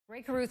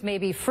Rae Carruth may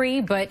be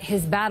free, but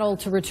his battle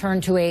to return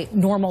to a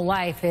normal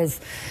life is,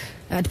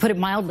 to put it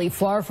mildly,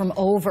 far from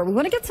over. We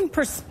want to get some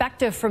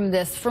perspective from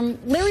this from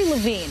Larry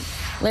Levine.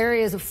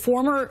 Larry is a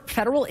former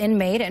federal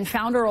inmate and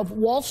founder of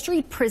Wall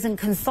Street Prison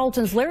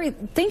Consultants. Larry,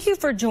 thank you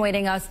for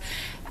joining us.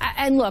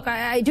 And look,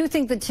 I do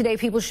think that today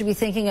people should be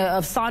thinking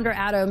of Sandra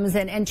Adams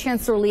and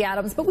Chancellor Lee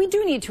Adams, but we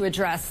do need to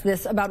address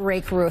this about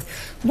Rae Carruth.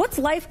 What's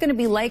life going to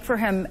be like for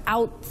him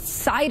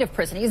outside of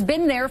prison? He's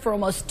been there for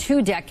almost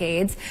 2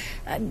 decades.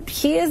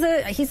 He's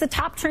a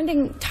top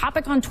trending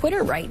topic on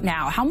Twitter right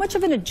now. How much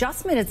of an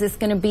adjustment is this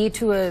going to be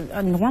to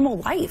a normal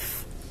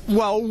life?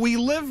 Well, we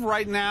live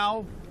right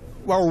now,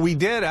 well, we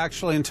did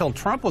actually until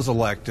Trump was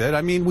elected.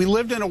 I mean, we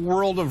lived in a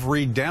world of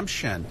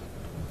redemption.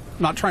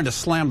 I'm not trying to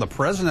slam the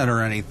president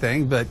or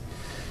anything, but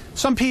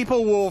some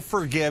people will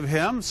forgive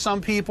him, some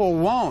people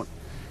won't.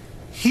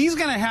 He's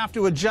going to have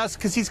to adjust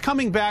because he's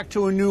coming back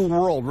to a new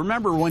world.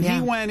 Remember, when he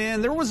went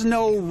in, there was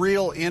no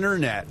real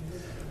internet.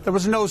 There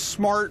was no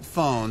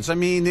smartphones. I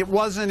mean, it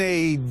wasn't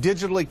a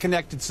digitally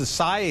connected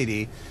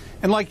society.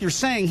 And like you're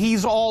saying,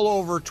 he's all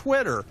over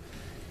Twitter.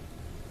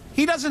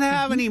 He doesn't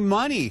have any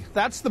money.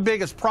 That's the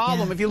biggest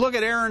problem. If you look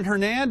at Aaron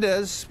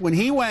Hernandez, when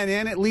he went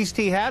in, at least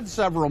he had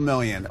several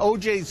million.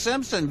 O.J.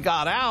 Simpson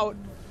got out.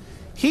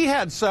 He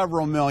had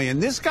several million.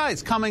 This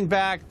guy's coming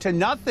back to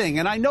nothing.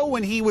 And I know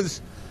when he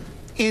was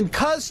in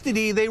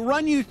custody, they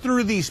run you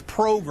through these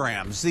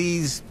programs,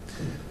 these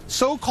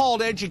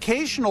so-called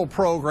educational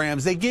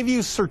programs. They give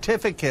you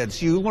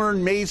certificates. You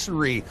learn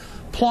masonry,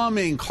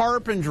 plumbing,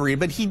 carpentry,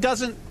 but he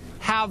doesn't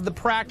have the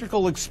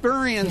practical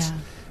experience.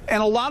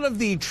 And a lot of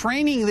the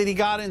training that he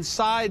got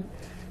inside,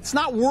 it's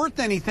not worth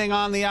anything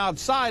on the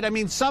outside. I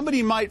mean,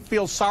 somebody might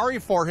feel sorry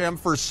for him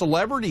for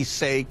celebrity's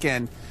sake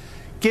and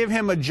give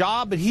him a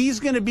job, but he's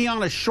going to be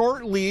on a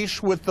short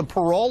leash with the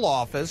parole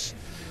office.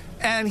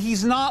 And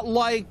he's not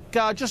like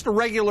just a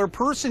regular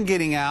person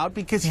getting out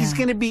because he's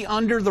going to be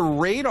under the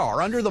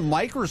radar, under the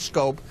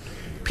microscope.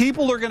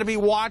 People are going to be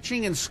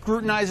watching and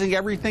scrutinizing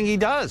everything he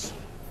does.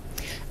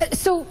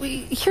 So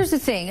here's the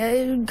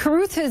thing.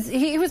 Carruth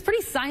he was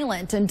pretty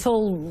silent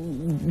until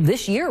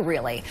this year,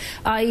 really.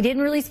 He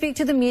didn't really speak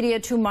to the media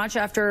too much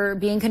after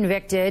being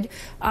convicted.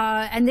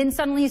 And then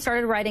suddenly he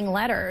started writing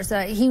letters.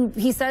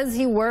 He says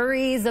he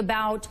worries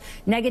about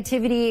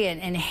negativity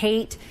and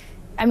hate.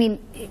 I mean,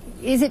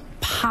 is it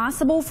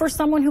possible for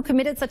someone who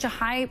committed such a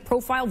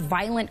high-profile,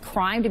 violent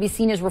crime to be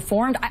seen as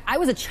reformed? I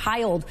was a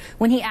child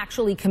when he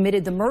actually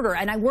committed the murder,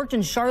 and I worked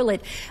in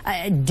Charlotte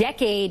a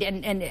decade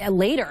and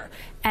later,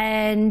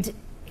 and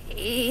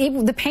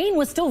the pain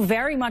was still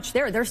very much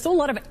there. There's still a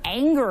lot of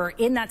anger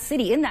in that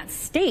city, in that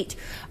state.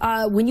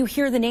 When you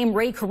hear the name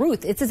Rae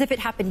Carruth, it's as if it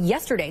happened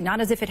yesterday,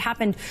 not as if it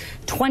happened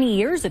 20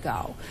 years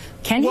ago.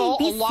 Can he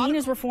be seen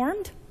as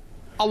reformed?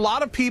 A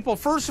lot of people,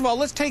 first of all,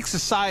 let's take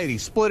society,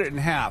 split it in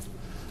half.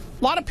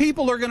 A lot of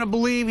people are going to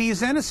believe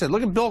he's innocent.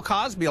 Look at Bill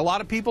Cosby. A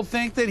lot of people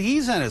think that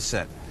he's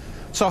innocent.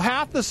 So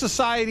half the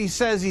society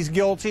says he's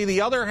guilty, the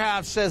other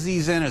half says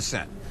he's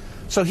innocent.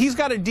 So he's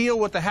got to deal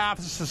with the half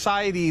of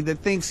society that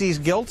thinks he's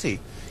guilty.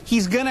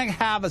 He's going to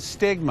have a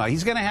stigma.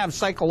 He's going to have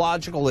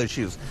psychological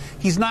issues.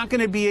 He's not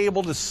going to be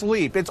able to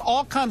sleep. It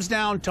all comes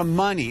down to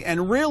money.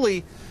 And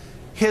really,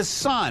 his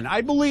son, I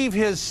believe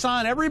his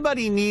son,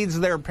 everybody needs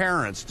their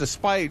parents,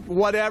 despite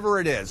whatever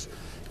it is.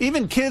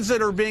 Even kids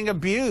that are being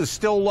abused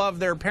still love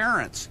their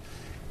parents.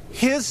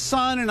 His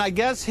son, and I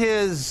guess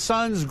his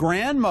son's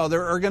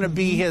grandmother, are going to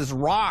be his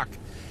rock.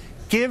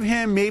 Give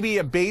him maybe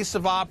a base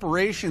of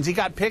operations. He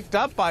got picked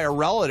up by a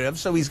relative,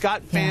 so he's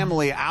got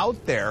family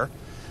out there.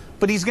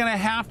 But he's going to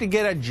have to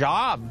get a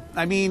job.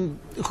 I mean,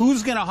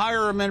 who's going to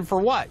hire him in for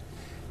what?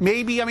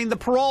 Maybe, I mean, the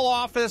parole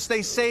office,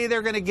 they say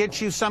they're going to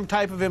get you some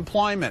type of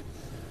employment.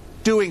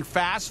 Doing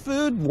fast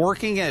food,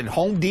 working at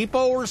Home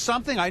Depot or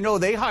something. I know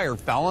they hire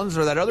felons,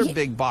 or that other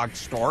big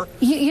box store.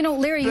 You know,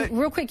 Larry,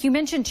 real quick, you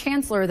mentioned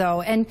Chancellor, though,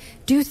 and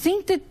do you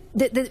think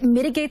that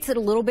mitigates it a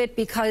little bit?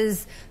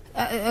 Because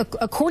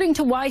according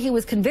to why he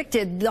was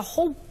convicted, the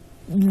whole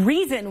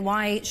reason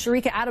why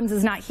Sharika Adams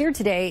is not here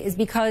today is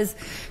because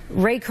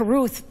Rae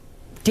Carruth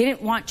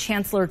didn't want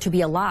Chancellor to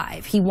be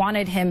alive. He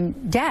wanted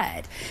him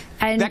dead.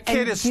 And that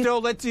kid is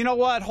still, you know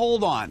what,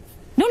 hold on.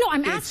 No,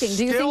 I'm asking,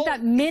 do you think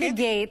that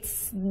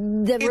mitigates the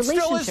relationship? It's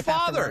still his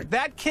father. Afterward?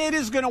 That kid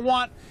is going to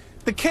want,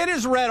 the kid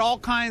has read all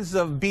kinds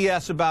of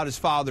BS about his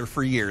father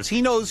for years.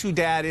 He knows who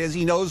Dad is.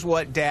 He knows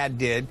what Dad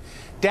did.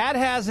 Dad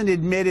hasn't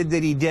admitted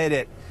that he did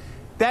it.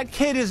 That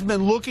kid has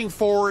been looking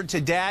forward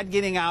to Dad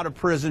getting out of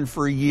prison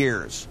for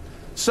years.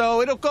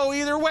 So it'll go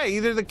either way.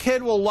 Either the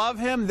kid will love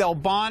him, they'll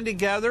bond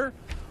together,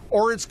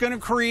 or it's going to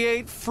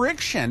create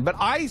friction. But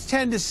I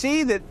tend to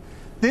see that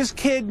this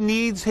kid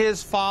needs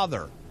his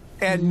father.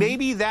 And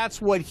maybe that's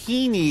what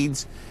he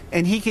needs,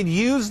 and he could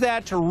use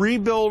that to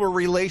rebuild a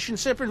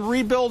relationship and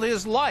rebuild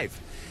his life.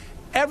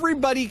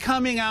 Everybody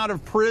coming out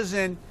of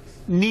prison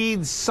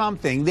needs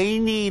something. They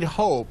need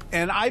hope.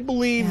 And I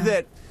believe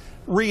that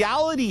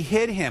reality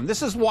hit him.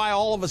 This is why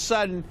all of a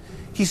sudden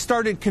he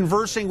started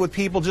conversing with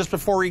people just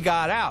before he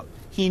got out.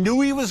 He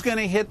knew he was going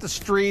to hit the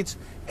streets,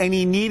 and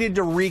he needed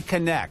to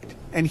reconnect.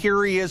 and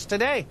here he is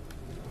today.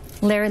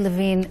 Larry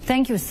Levine,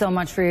 thank you so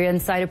much for your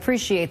insight.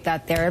 Appreciate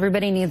that there.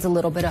 Everybody needs a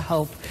little bit of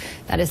hope.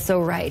 That is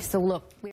so right. So look.